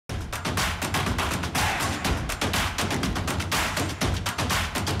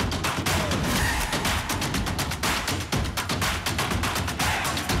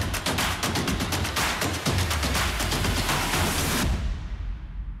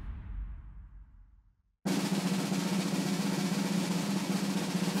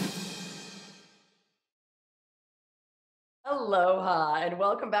Aloha and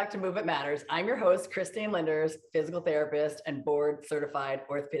welcome back to Movement Matters. I'm your host, Christine Lynders, physical therapist and board certified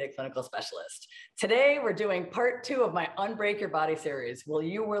orthopedic clinical specialist. Today, we're doing part 2 of my Unbreak Your Body series, where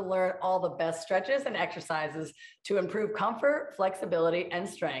you will learn all the best stretches and exercises to improve comfort, flexibility, and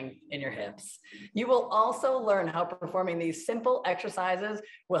strength in your hips. You will also learn how performing these simple exercises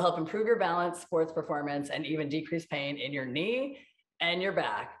will help improve your balance, sports performance, and even decrease pain in your knee and your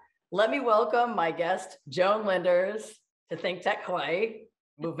back. Let me welcome my guest, Joan Lynders, to ThinkTech Hawaii.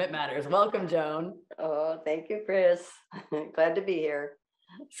 Movement Matters. Welcome, Joan. Oh, thank you, Chris. Glad to be here.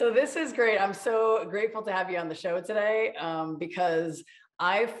 So this is great. I'm so grateful to have you on the show today because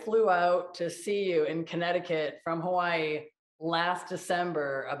I flew out to see you in Connecticut from Hawaii last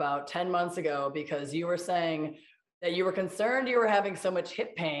December, about 10 months ago, because you were saying that you were concerned you were having so much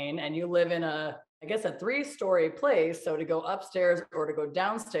hip pain and you live in a 3-story place. So to go upstairs or to go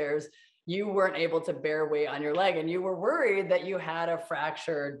downstairs, you weren't able to bear weight on your leg and you were worried that you had a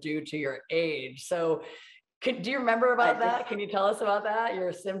fracture due to your age. So do you remember about that? Can you tell us about that,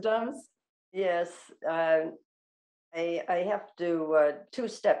 your symptoms? Yes, I have to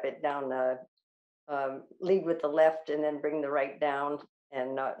two-step it down, lead with the left and then bring the right down.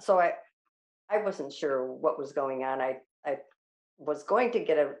 And so I wasn't sure what was going on. I was going to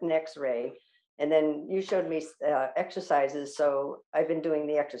get an X-ray. And then you showed me exercises, so I've been doing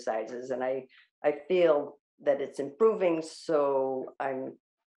the exercises, and I feel that it's improving. So I'm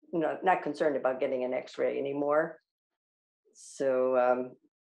not concerned about getting an X-ray anymore. So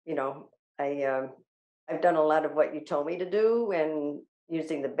I've done a lot of what you told me to do, and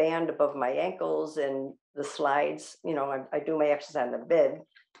using the band above my ankles and the slides. I do my exercise on the bed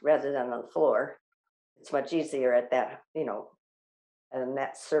rather than on the floor. It's much easier at that, and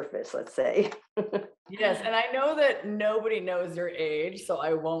that surface, let's say. Yes, and I know that nobody knows your age, so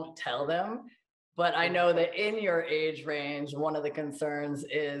I won't tell them. But I know that in your age range, one of the concerns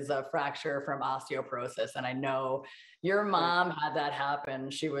is a fracture from osteoporosis. And I know your mom had that happen.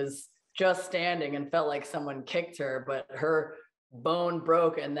 She was just standing and felt like someone kicked her, but her bone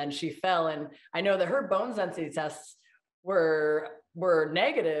broke and then she fell. And I know that her bone density tests were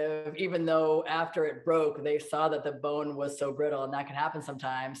negative, even though after it broke, they saw that the bone was so brittle, and that can happen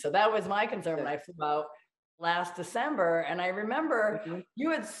sometimes. So that was my concern when I flew out last December. And I remember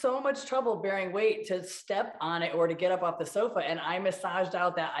you had so much trouble bearing weight to step on it or to get up off the sofa. And I massaged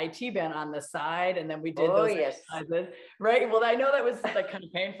out that IT band on the side, and then we did those exercises. Right. Well, I know that was like kind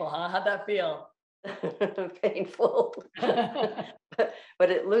of painful, huh? How'd that feel? Painful. but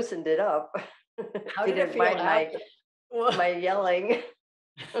it loosened it up. How did it feel? My yelling.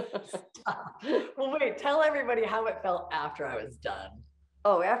 Well, wait, tell everybody how it felt after I was done.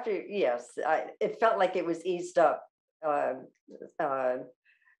 Oh, yes, it felt like it was eased up. The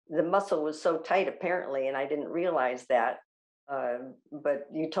muscle was so tight apparently, and I didn't realize that. But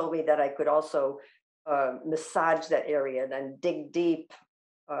you told me that I could also massage that area and then dig deep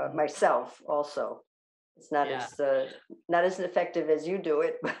myself also. It's not as effective as you do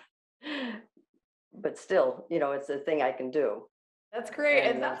it, but still, it's a thing I can do. That's great.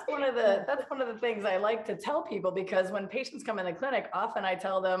 And that's one of the things I like to tell people, because when patients come in the clinic, often I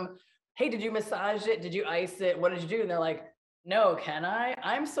tell them, hey, did you massage it? Did you ice it? What did you do? And they're like, no, can I?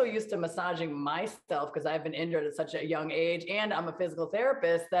 I'm so used to massaging myself because I've been injured at such a young age, and I'm a physical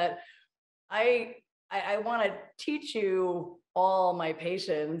therapist, that I want to teach you, all my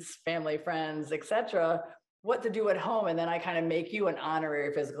patients, family, friends, etc., what to do at home. And then I kind of make you an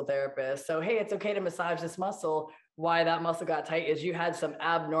honorary physical therapist. So, hey, it's okay to massage this muscle. Why that muscle got tight is you had some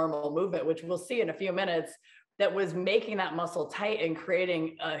abnormal movement, which we'll see in a few minutes, that was making that muscle tight and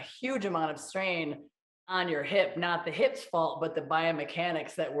creating a huge amount of strain on your hip. Not the hip's fault, but the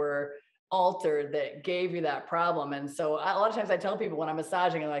biomechanics that were altered that gave you that problem. And so a lot of times I tell people when I'm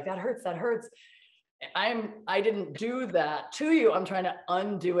massaging, I'm like, that hurts. I didn't do that to you. I'm trying to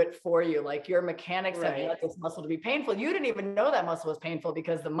undo it for you. Like, your mechanics have led this muscle to be painful. You didn't even know that muscle was painful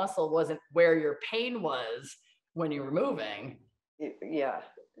because the muscle wasn't where your pain was when you were moving. Yeah,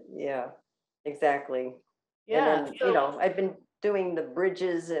 exactly. Yeah. And then, I've been doing the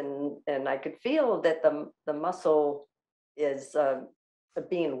bridges, and I could feel that the muscle is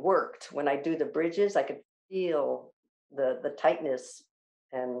being worked. When I do the bridges, I could feel the tightness.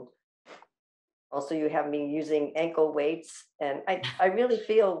 And also, you have me using ankle weights, and I really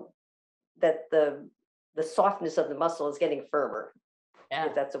feel that the softness of the muscle is getting firmer,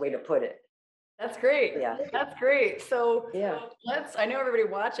 if that's a way to put it. That's great. Yeah. That's great. So yeah, I know everybody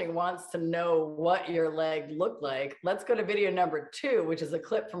watching wants to know what your leg looked like. Let's go to video number 2, which is a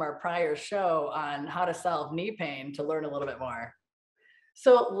clip from our prior show on how to solve knee pain, to learn a little bit more.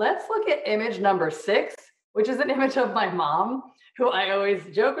 So let's look at image number 6. which is an image of my mom, who I always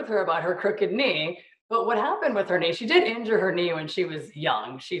joke with her about her crooked knee. But what happened with her knee, she did injure her knee when she was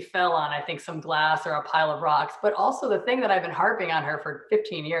young. She fell on, I think, some glass or a pile of rocks. But also the thing that I've been harping on her for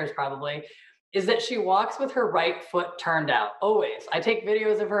 15 years probably is that she walks with her right foot turned out, always. I take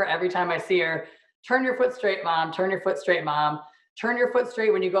videos of her every time I see her. Turn your foot straight, mom, turn your foot straight, mom. Turn your foot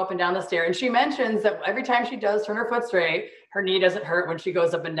straight when you go up and down the stairs. And she mentions that every time she does turn her foot straight, her knee doesn't hurt when she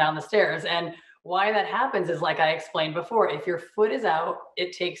goes up and down the stairs. And why that happens is, like I explained before, if your foot is out,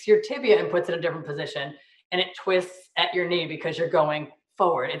 it takes your tibia and puts it in a different position, and it twists at your knee because you're going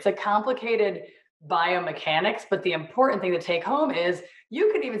forward. It's a complicated biomechanics, but the important thing to take home is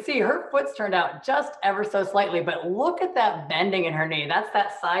you could even see her foot's turned out just ever so slightly, but look at that bending in her knee. That's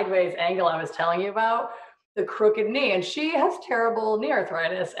that sideways angle I was telling you about, the crooked knee. And she has terrible knee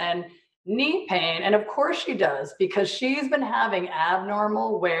arthritis and knee pain. And of course she does, because she's been having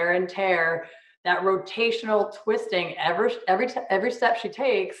abnormal wear and tear, that rotational twisting every step she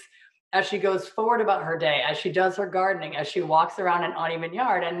takes as she goes forward about her day, as she does her gardening, as she walks around an uneven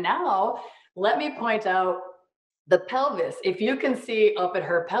yard. And now let me point out the pelvis. If you can see up at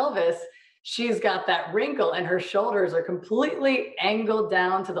her pelvis, she's got that wrinkle and her shoulders are completely angled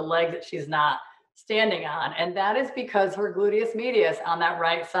down to the leg that she's not standing on. And that is because her gluteus medius on that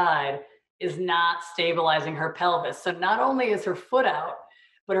right side is not stabilizing her pelvis. So not only is her foot out,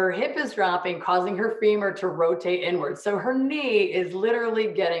 but her hip is dropping, causing her femur to rotate inward. So her knee is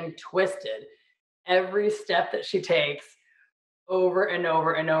literally getting twisted every step that she takes, over and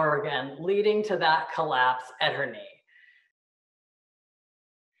over and over again, leading to that collapse at her knee.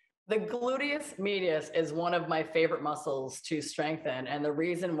 The gluteus medius is one of my favorite muscles to strengthen. And the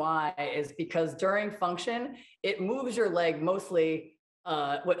reason why is because during function, it moves your leg mostly,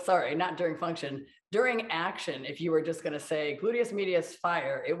 not during function, during action. If you were just gonna say gluteus medius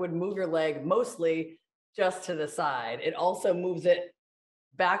fire, it would move your leg mostly just to the side. It also moves it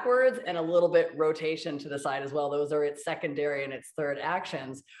backwards and a little bit rotation to the side as well. Those are its secondary and its third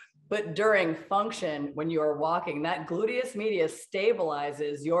actions. But during function, when you are walking, that gluteus medius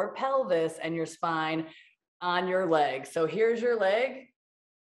stabilizes your pelvis and your spine on your leg. So here's your leg,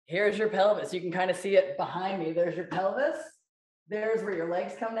 here's your pelvis. You can kind of see it behind me. There's your pelvis. There's where your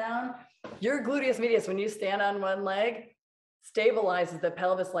legs come down. Your gluteus medius, when you stand on one leg, stabilizes the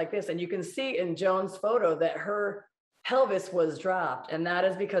pelvis like this. And you can see in Joan's photo that her pelvis was dropped, and that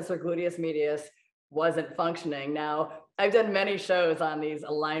is because her gluteus medius wasn't functioning. Now, I've done many shows on these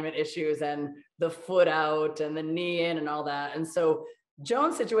alignment issues and the foot out and the knee in and all that. And so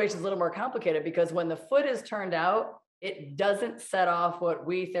Joan's situation is a little more complicated because when the foot is turned out, it doesn't set off what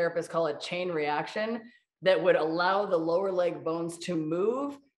we therapists call a chain reaction that would allow the lower leg bones to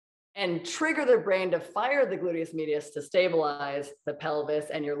move and trigger the brain to fire the gluteus medius to stabilize the pelvis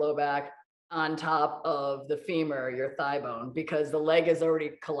and your low back on top of the femur, your thigh bone, because the leg is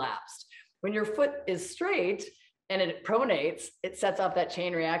already collapsed. When your foot is straight and it pronates, it sets off that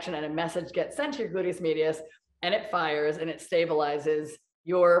chain reaction and a message gets sent to your gluteus medius and it fires and it stabilizes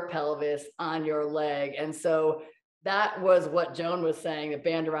your pelvis on your leg. And so that was what Joan was saying, the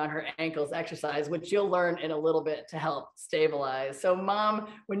band around her ankles exercise, which you'll learn in a little bit to help stabilize. So Mom,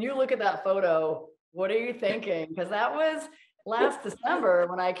 when you look at that photo, what are you thinking? Because that was last December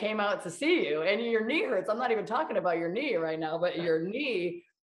when I came out to see you and your knee hurts. I'm not even talking about your knee right now, but your knee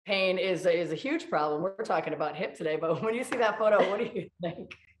pain is a huge problem. We're talking about hip today, but when you see that photo, what do you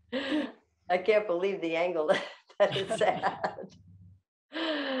think? I can't believe the angle that it's at.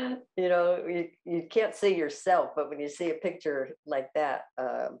 You know, you can't see yourself, but when you see a picture like that,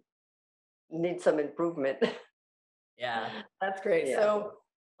 need some improvement. Yeah, that's great. Yeah. So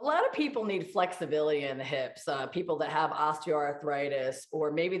a lot of people need flexibility in the hips, people that have osteoarthritis,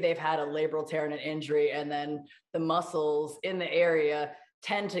 or maybe they've had a labral tear and an injury, and then the muscles in the area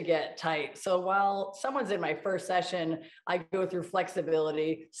tend to get tight. So while someone's in my first session, I go through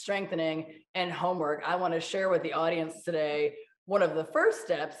flexibility, strengthening, and homework. I want to share with the audience today, one of the first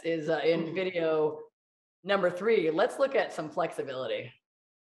steps is in video number 3. Let's look at some flexibility.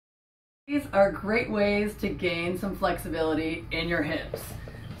 These are great ways to gain some flexibility in your hips.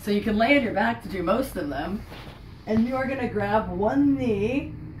 So you can lay on your back to do most of them. And you are going to grab one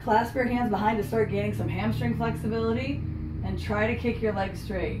knee, clasp your hands behind to start gaining some hamstring flexibility, and try to kick your legs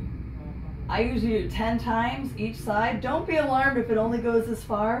straight. I usually do 10 times each side. Don't be alarmed if it only goes this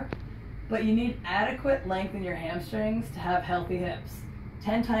far, but you need adequate length in your hamstrings to have healthy hips.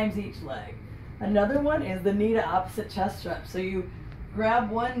 10 times each leg. Another one is the knee to opposite chest stretch. So you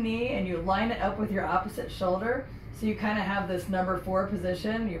grab one knee and you line it up with your opposite shoulder. So you kind of have this number 4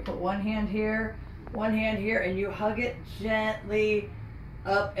 position. You put one hand here, and you hug it gently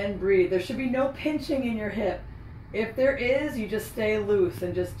up and breathe. There should be no pinching in your hip. If there is, you just stay loose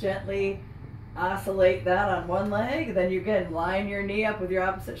and just gently oscillate that on one leg. Then you again line your knee up with your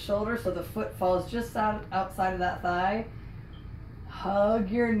opposite shoulder so the foot falls just outside of that thigh. Hug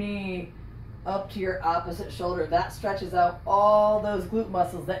your knee up to your opposite shoulder. That stretches out all those glute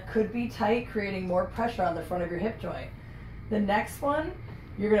muscles that could be tight, creating more pressure on the front of your hip joint. The next one,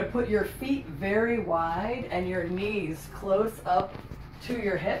 you're going to put your feet very wide and your knees close up to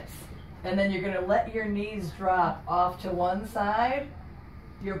your hips. And then you're going to let your knees drop off to one side.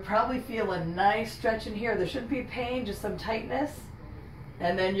 You'll probably feel a nice stretch in here. There shouldn't be pain, just some tightness.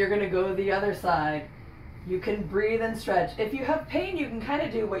 And then you're going to go to the other side. You can breathe and stretch. If you have pain, you can kind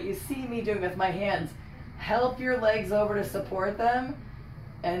of do what you see me doing with my hands. Help your legs over to support them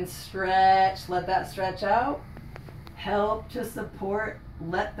and stretch. Let that stretch out. Help to support.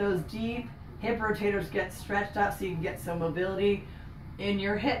 Let those deep hip rotators get stretched out so you can get some mobility in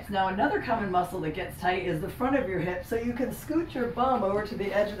your hips. Now, another common muscle that gets tight is the front of your hip. So you can scoot your bum over to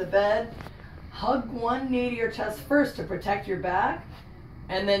the edge of the bed, hug one knee to your chest first to protect your back,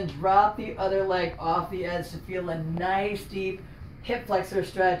 and then drop the other leg off the edge to feel a nice deep hip flexor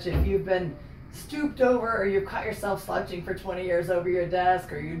stretch. If you've been stooped over or you've caught yourself slouching for 20 years over your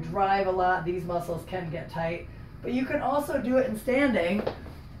desk or you drive a lot, these muscles can get tight. But you can also do it in standing.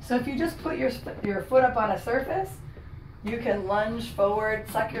 So if you just put your foot up on a surface, you can lunge forward,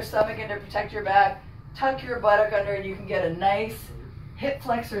 suck your stomach in to protect your back, tuck your buttock under, and you can get a nice hip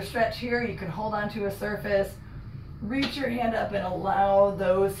flexor stretch here. You can hold onto a surface, reach your hand up and allow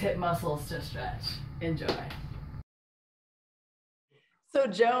those hip muscles to stretch. Enjoy. So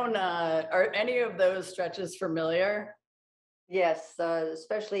Joan, are any of those stretches familiar? Yes,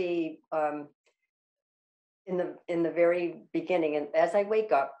 especially in the very beginning, and as I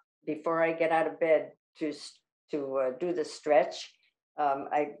wake up before I get out of bed to do the stretch,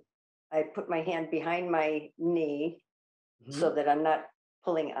 I put my hand behind my knee so that I'm not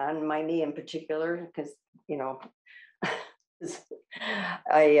pulling on my knee in particular, because you know,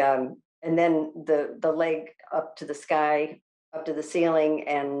 and then the leg up to the sky, up to the ceiling,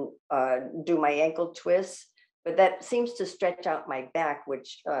 and do my ankle twists. But that seems to stretch out my back,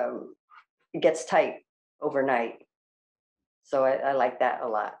 which gets tight overnight. So I like that a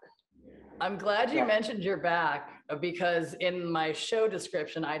lot. I'm glad you mentioned your back, because in my show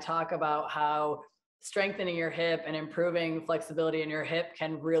description, I talk about how strengthening your hip and improving flexibility in your hip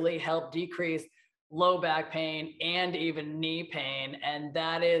can really help decrease low back pain and even knee pain. And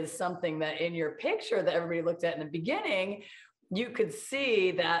that is something that in your picture that everybody looked at in the beginning, you could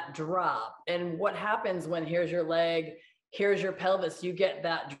see that drop. And what happens when here's your leg, here's your pelvis, you get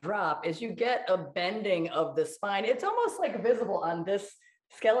that drop, is you get a bending of the spine. It's almost like visible on this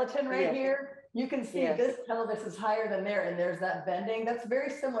skeleton right here. You can see this pelvis is higher than there, and there's that bending. That's very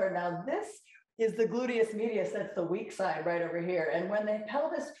similar. Now, this is the gluteus medius, that's the weak side right over here. And when the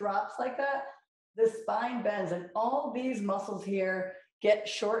pelvis drops like that, the spine bends, and all these muscles here get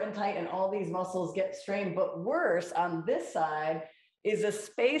short and tight, and all these muscles get strained. But worse, on this side is the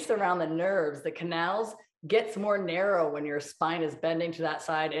space around the nerves, the canals, gets more narrow when your spine is bending to that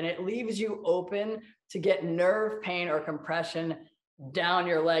side, and it leaves you open to get nerve pain or compression down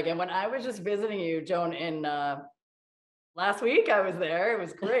your leg. And when I was just visiting you, Joan, in last week, I was there, it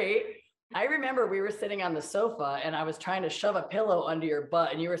was great. I remember we were sitting on the sofa and I was trying to shove a pillow under your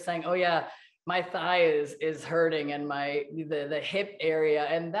butt, and you were saying, oh yeah, my thigh is hurting, and the hip area.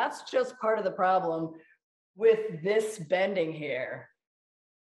 And that's just part of the problem with this bending here.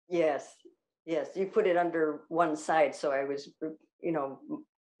 Yes, you put it under one side, so I was,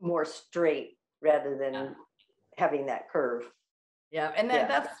 more straight rather than having that curve. Yeah, and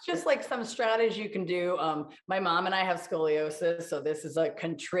that's just like some strategy you can do. My mom and I have scoliosis, so this is a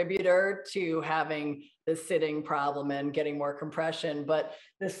contributor to having the sitting problem and getting more compression. But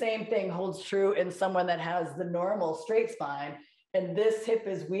the same thing holds true in someone that has the normal straight spine, and this hip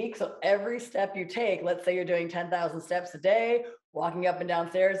is weak. So every step you take, let's say you're doing 10,000 steps a day, walking up and down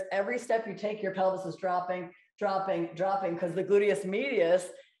stairs, every step you take, your pelvis is dropping, because the gluteus medius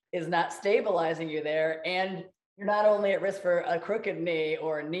is not stabilizing you there. And you're not only at risk for a crooked knee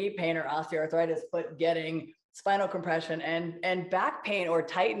or knee pain or osteoarthritis, but getting spinal compression and back pain or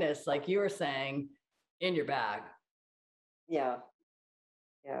tightness, like you were saying, in your back. Yeah.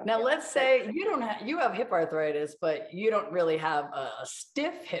 Now, let's say you have hip arthritis, but you don't really have a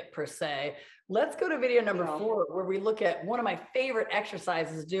stiff hip per se. Let's go to video number 4, where we look at one of my favorite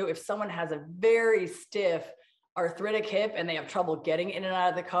exercises to do if someone has a very stiff arthritic hip and they have trouble getting in and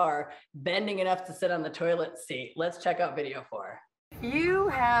out of the car, bending enough to sit on the toilet seat. Let's check out video 4. you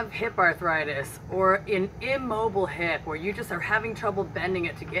have hip arthritis or an immobile hip where you just are having trouble bending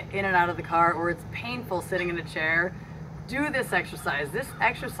it to get in and out of the car, or it's painful sitting in a chair, do this exercise. This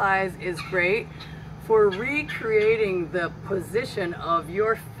exercise is great for recreating the position of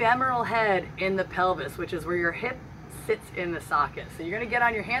your femoral head in the pelvis, which is where your hip sits in the socket. So you're gonna get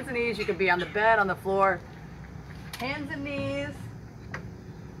on your hands and knees. You could be on the bed, on the floor, hands and knees,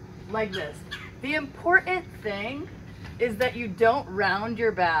 like this. The important thing is that you don't round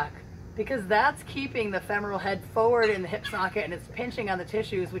your back, because that's keeping the femoral head forward in the hip socket, and it's pinching on the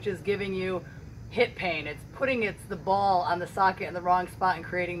tissues, which is giving you hip pain. It's putting the ball on the socket in the wrong spot and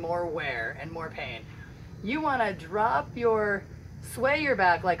creating more wear and more pain. You want to sway your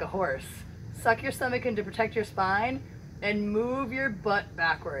back like a horse, suck your stomach in to protect your spine, and move your butt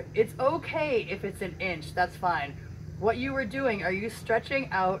backward. It's okay if it's an inch, that's fine. What you are doing, are you stretching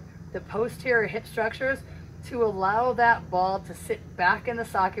out the posterior hip structures to allow that ball to sit back in the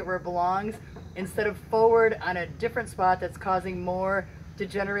socket where it belongs, instead of forward on a different spot that's causing more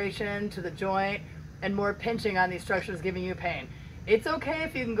degeneration to the joint and more pinching on these structures, giving you pain. It's okay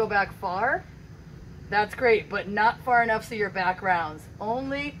if you can go back far, that's great, but not far enough so your back rounds.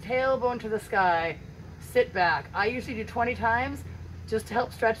 Only tailbone to the sky, sit back. I usually do 20 times just to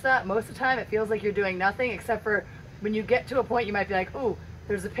help stretch that. Most of the time it feels like you're doing nothing, except for when you get to a point you might be like, ooh,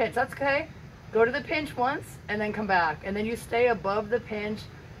 there's a pinch. That's okay. Go to the pinch once and then come back. And then you stay above the pinch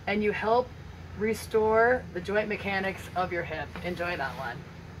and you help restore the joint mechanics of your hip. Enjoy that one.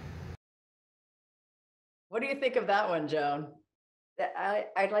 What do you think of that one, Joan?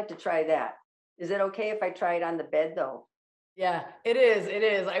 I'd like to try that. Is it okay if I try it on the bed though? Yeah, it is. It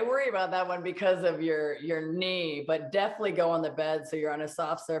is. I worry about that one because of your knee, but definitely go on the bed so you're on a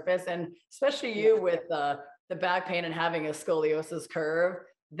soft surface. And especially you with the back pain and having a scoliosis curve,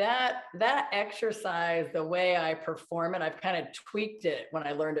 that exercise, the way I perform it, I've kind of tweaked it when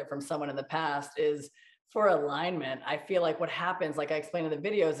I learned it from someone in the past, is for alignment. I feel like what happens, like I explained in the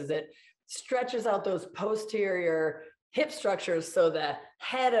videos, is it stretches out those posterior hip structures so the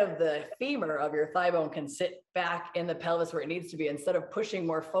head of the femur of your thigh bone can sit back in the pelvis where it needs to be, instead of pushing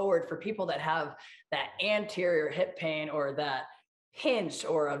more forward for people that have that anterior hip pain or that pinch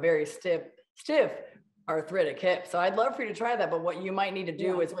or a very stiff arthritic hip. So I'd love for you to try that, but what you might need to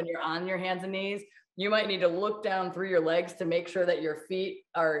do is when you're on your hands and knees, you might need to look down through your legs to make sure that your feet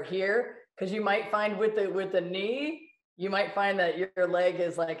are here, because you might find with the knee, you might find that your leg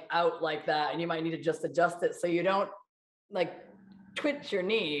is like out like that, and you might need to just adjust it so you don't like twitch your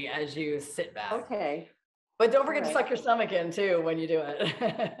knee as you sit back. Okay. But don't forget to suck your stomach in too when you do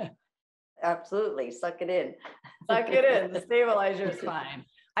it. Absolutely. Suck it in. Suck it in. The stabilizer is fine.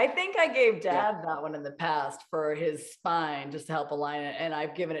 I think I gave Dad that one in the past for his spine, just to help align it. And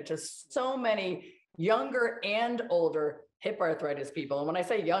I've given it to so many younger and older hip arthritis people. And when I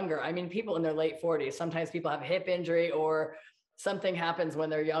say younger, I mean people in their late 40s. Sometimes people have a hip injury or something happens when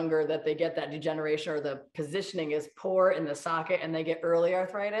they're younger that they get that degeneration, or the positioning is poor in the socket and they get early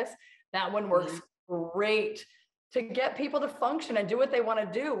arthritis. That one works great to get people to function and do what they want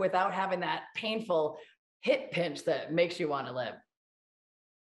to do without having that painful hip pinch that makes you want to live.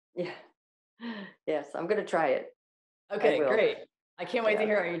 Yeah. Yes, I'm going to try it. Okay, great. I can't wait to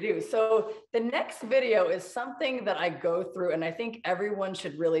hear how you do. So the next video is something that I go through and I think everyone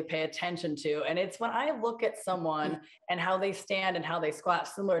should really pay attention to. And it's when I look at someone and how they stand and how they squat,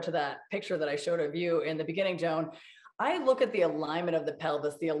 similar to that picture that I showed of you in the beginning, Joan. I look at the alignment of the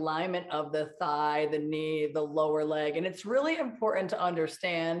pelvis, the alignment of the thigh, the knee, the lower leg. And it's really important to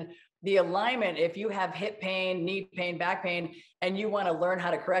understand the alignment. If you have hip pain, knee pain, back pain, and you want to learn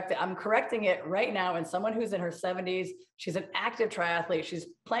how to correct it, I'm correcting it right now in someone who's in her 70s. She's an active triathlete. She's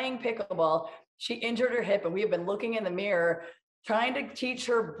playing pickleball. She injured her hip, and we have been looking in the mirror, trying to teach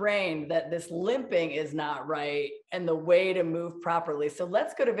her brain that this limping is not right and the way to move properly. So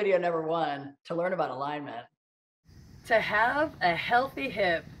let's go to video number 1 to learn about alignment. To have a healthy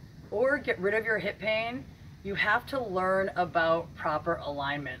hip or get rid of your hip pain, you have to learn about proper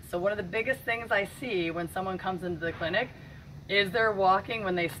alignment. So one of the biggest things I see when someone comes into the clinic is they're walking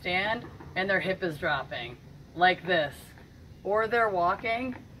when they stand and their hip is dropping like this, or they're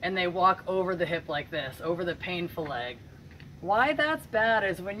walking and they walk over the hip like this, over the painful leg. Why that's bad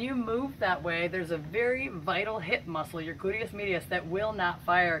is when you move that way, there's a very vital hip muscle, your gluteus medius, that will not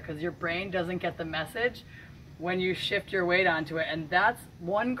fire because your brain doesn't get the message when you shift your weight onto it. And that's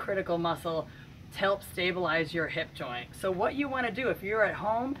one critical muscle to help stabilize your hip joint. So what you want to do if you're at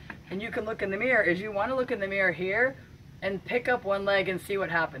home and you can look in the mirror is you want to look in the mirror here and pick up one leg and see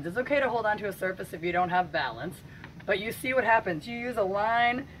what happens. It's okay to hold onto a surface if you don't have balance, but you see what happens. You use a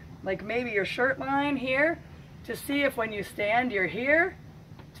line, like maybe your shirt line here, to see if when you stand, you're here,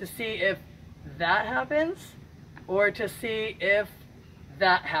 to see if that happens, or to see if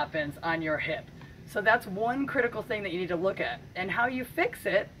that happens on your hip. So that's one critical thing that you need to look at. And how you fix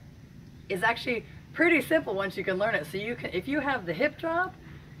it is actually pretty simple once you can learn it. So you can, if you have the hip drop,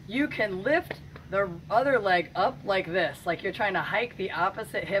 you can lift the other leg up like this, like you're trying to hike the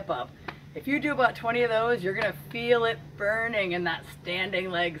opposite hip up. If you do about 20 of those, you're gonna feel it burning in that standing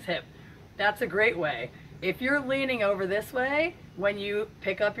leg's hip. That's a great way. If you're leaning over this way, when you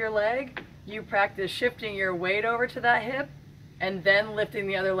pick up your leg, you practice shifting your weight over to that hip and then lifting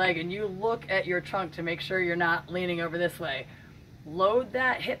the other leg, and you look at your trunk to make sure you're not leaning over this way. Load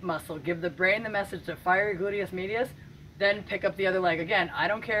that hip muscle, give the brain the message to fire your gluteus medius, then pick up the other leg. Again, I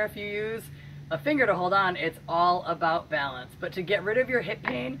don't care if you use a finger to hold on, it's all about balance. But to get rid of your hip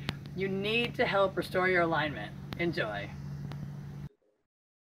pain, you need to help restore your alignment. Enjoy.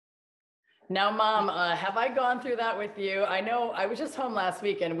 Now, Mom, have I gone through that with you? I know I was just home last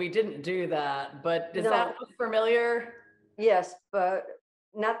week and we didn't do that, but is that familiar? Yes, but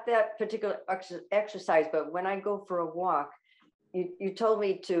not that particular exercise, but when I go for a walk, you told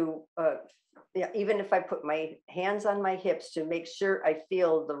me to, yeah, even if I put my hands on my hips, to make sure I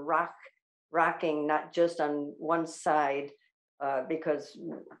feel the rocking, not just on one side, because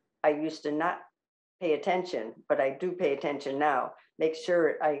I used to not pay attention, but I do pay attention now. Make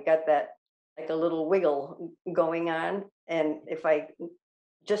sure I got that, like a little wiggle going on. And if I,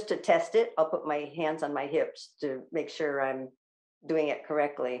 just to test it, I'll put my hands on my hips to make sure I'm doing it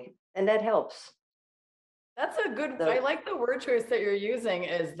correctly. And that helps. That's a good, I like the word choice that you're using,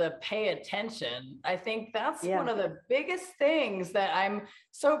 is the pay attention. I think that's one of the biggest things that I'm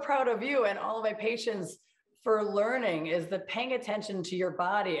so proud of you and all of my patients for learning, is the paying attention to your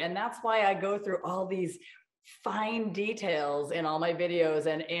body. And that's why I go through all these fine details in all my videos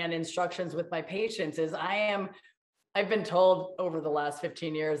and instructions with my patients. Is I've been told over the last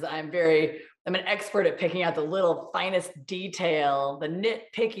 15 years that I'm an expert at picking out the little finest detail, the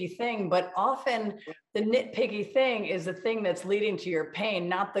nitpicky thing, but often the nitpicky thing is the thing that's leading to your pain,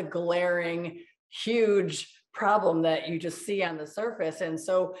 not the glaring, huge problem that you just see on the surface. And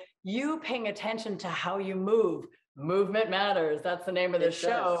so you paying attention to how you move, movement matters, that's the name of the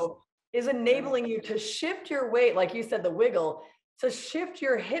show, is enabling you to shift your weight, like you said, the wiggle, to shift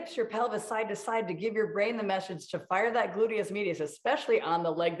your hips, your pelvis side to side, to give your brain the message to fire that gluteus medius, especially on the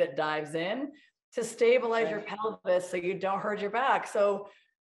leg that dives in, to stabilize your pelvis so you don't hurt your back. So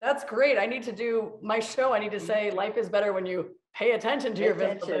that's great. I need to do my show. I need to say life is better when you pay attention to your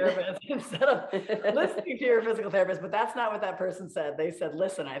physical therapist instead of listening to your physical therapist. But that's not what that person said. They said,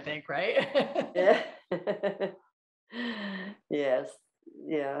 listen, I think, right? Yeah. Yes.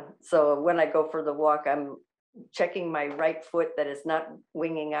 Yeah. So when I go for the walk, I'm checking my right foot that is not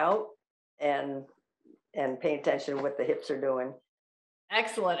winging out, and paying attention to what the hips are doing.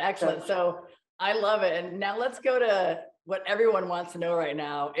 Excellent. Excellent. So I love it. And now let's go to what everyone wants to know right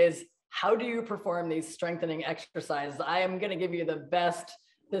now, is how do you perform these strengthening exercises? I am going to give you the best,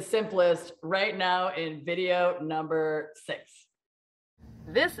 the simplest right now in video number 6.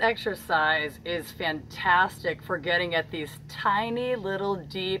 This exercise is fantastic for getting at these tiny little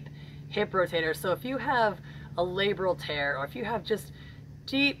deep hip rotators. So if you have a labral tear, or if you have just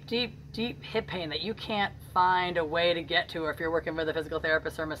deep hip pain that you can't find a way to get to, or if you're working with a physical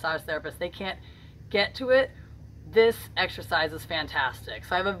therapist or a massage therapist, they can't get to it, this exercise is fantastic.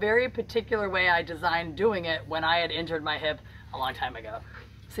 So I have a very particular way I designed doing it when I had injured my hip a long time ago.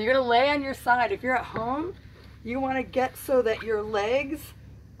 So you're gonna lay on your side. If you're at home, you wanna get so that your legs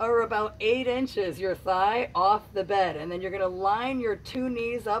are about 8 inches, your thigh, off the bed. And then you're gonna line your 2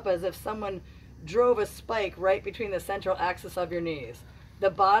 knees up as if someone drove a spike right between the central axis of your knees. The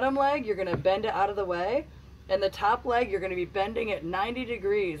bottom leg, you're gonna bend it out of the way. And the top leg, you're gonna be bending at 90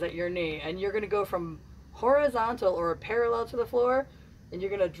 degrees at your knee. And you're gonna go from horizontal or parallel to the floor, and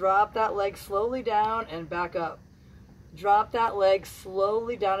you're gonna drop that leg slowly down and back up. Drop that leg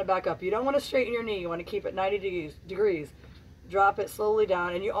slowly down and back up. You don't wanna straighten your knee, you wanna keep it 90 degrees. Drop it slowly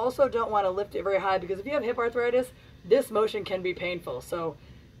down. And you also don't wanna lift it very high, because if you have hip arthritis, this motion can be painful. So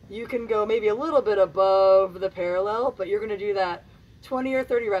you can go maybe a little bit above the parallel, but you're gonna do that 20 or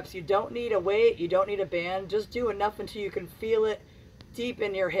 30 reps. You don't need a weight, you don't need a band, just do enough until you can feel it deep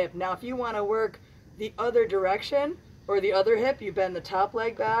in your hip. Now, if you wanna work the other direction, or the other hip, you bend the top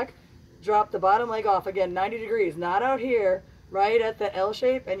leg back, drop the bottom leg off, again, 90 degrees, not out here, right at the L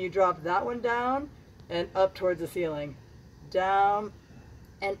shape, and you drop that one down and up towards the ceiling. Down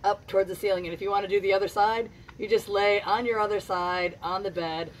and up towards the ceiling. And if you want to do the other side, you just lay on your other side on the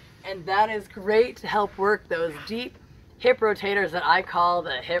bed, and that is great to help work those deep hip rotators that I call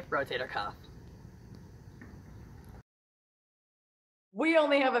the hip rotator cuff. We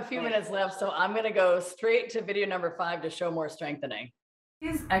only have a few minutes left, so I'm going to go straight to video number 5 to show more strengthening.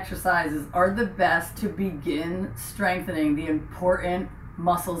 These exercises are the best to begin strengthening the important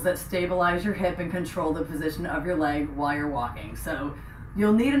muscles that stabilize your hip and control the position of your leg while you're walking. So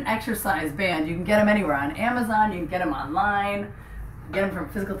you'll need an exercise band. You can get them anywhere on Amazon, you can get them online, get them from a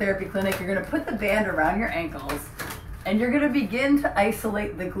physical therapy clinic. You're going to put the band around your ankles and you're going to begin to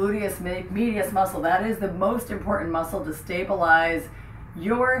isolate the gluteus medius muscle. That is the most important muscle to stabilize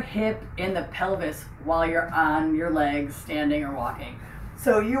your hip in the pelvis while you're on your legs, standing or walking.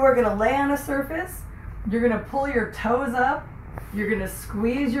 So you are going to lay on a surface, you're going to pull your toes up, you're going to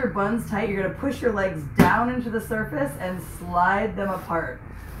squeeze your buns tight, you're going to push your legs down into the surface and slide them apart.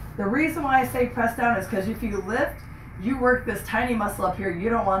 The reason why I say press down is because if you lift, you work this tiny muscle up here. You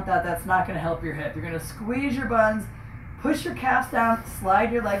don't want that. That's not going to help your hip. You're going to squeeze your buns, push your calves down,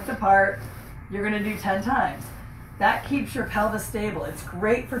 slide your legs apart. You're going to do 10 times. That keeps your pelvis stable. It's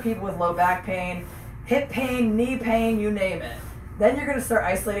great for people with low back pain, hip pain, knee pain, you name it. Then you're going to start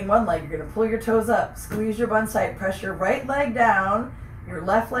isolating one leg. You're going to pull your toes up, squeeze your buns tight, press your right leg down, your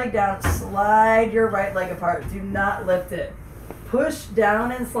left leg down, slide your right leg apart. Do not lift it. Push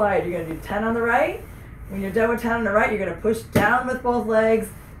down and slide. You're going to do 10 on the right. When you're done with 10 on the right, you're going to push down with both legs,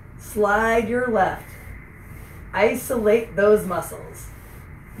 slide your left. Isolate those muscles.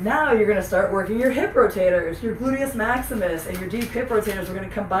 Now you're going to start working your hip rotators, your gluteus maximus, and your deep hip rotators. We're going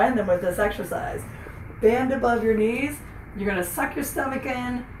to combine them with this exercise. Band above your knees. You're going to suck your stomach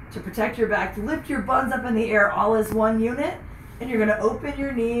in to protect your back. Lift your buns up in the air all as one unit. And you're going to open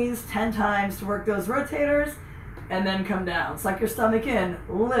your knees 10 times to work those rotators. And then come down. Suck your stomach in.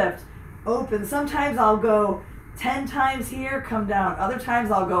 Lift. Open. Sometimes I'll go 10 times here, come down. Other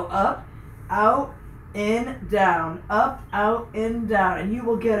times I'll go up, out, in, down, up, out, in, down. And you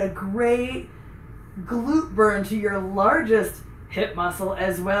will get a great glute burn to your largest hip muscle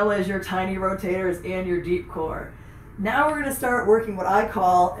as well as your tiny rotators and your deep core. Now we're going to start working what I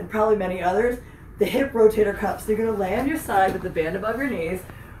call, and probably many others, the hip rotator cups. You're going to lay on your side with the band above your knees.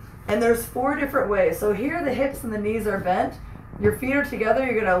 And there's 4 different ways. So here the hips and the knees are bent. Your feet are together.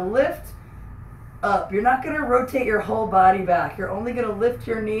 You're going to lift up. You're not going to rotate your whole body back. You're only going to lift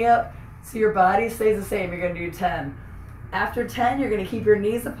your knee up so your body stays the same. You're going to do 10. After 10, you're going to keep your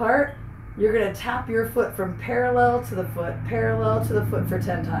knees apart. You're going to tap your foot from parallel to the foot for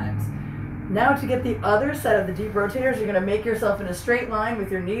 10 times. Now to get the other set of the deep rotators, you're going to make yourself in a straight line with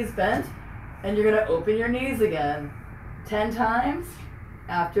your knees bent, and you're going to open your knees again. 10 times.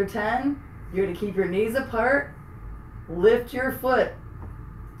 After 10, you're going to keep your knees apart, lift your foot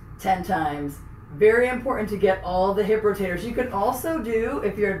 10 times. Very important to get all the hip rotators. You can also do,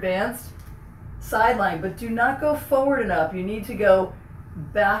 if you're advanced, sideline, but do not go forward and up. You need to go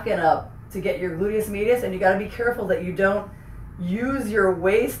back and up to get your gluteus medius, and you got to be careful that you don't use your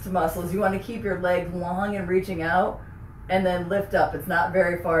waist muscles. You want to keep your leg long and reaching out and then lift up. It's not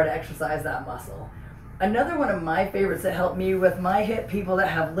very far to exercise that muscle. Another one of my favorites that help me with my hip, people that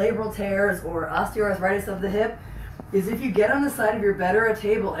have labral tears or osteoarthritis of the hip, is if you get on the side of your bed or a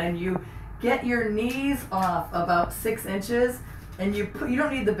table and you get your knees off about 6 inches, and you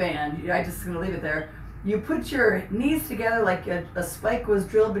don't need the band. I just going to leave it there. You put your knees together like a spike was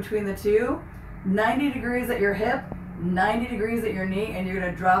drilled between the two, 90 degrees at your hip, 90 degrees at your knee, and you're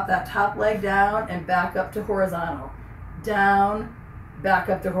going to drop that top leg down and back up to horizontal. Down, back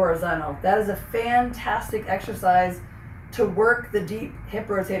up to horizontal. That is a fantastic exercise to work the deep hip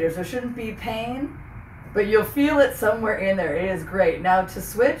rotators. There shouldn't be pain, but you'll feel it somewhere in there. It is great. Now to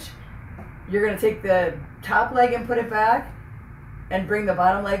switch, you're going to take the top leg and put it back and bring the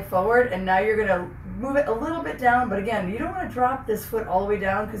bottom leg forward, and now you're going to move it a little bit down, but again, you don't want to drop this foot all the way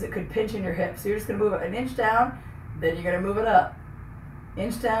down because it could pinch in your hip. So you're just going to move it an inch down, then you're going to move it up.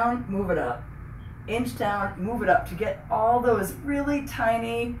 Inch down, move it up. Inch down, move it up to get all those really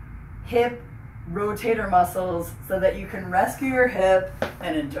tiny hip rotator muscles so that you can rescue your hip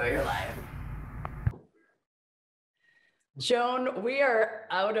and enjoy your life. Joan, we are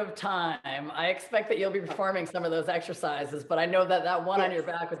out of time. I expect that you'll be performing some of those exercises, but I know that that one on your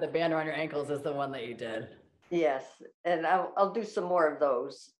back with the band around your ankles is the one that you did. Yes, and I'll do some more of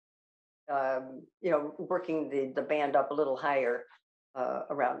those. Working the band up a little higher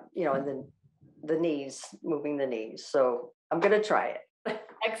around, and then the knees, moving the knees. So I'm going to try it.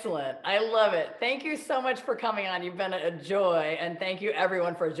 Excellent. I love it. Thank you so much for coming on. You've been a joy. And thank you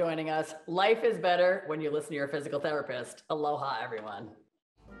everyone for joining us. Life is better when you listen to your physical therapist. Aloha, everyone.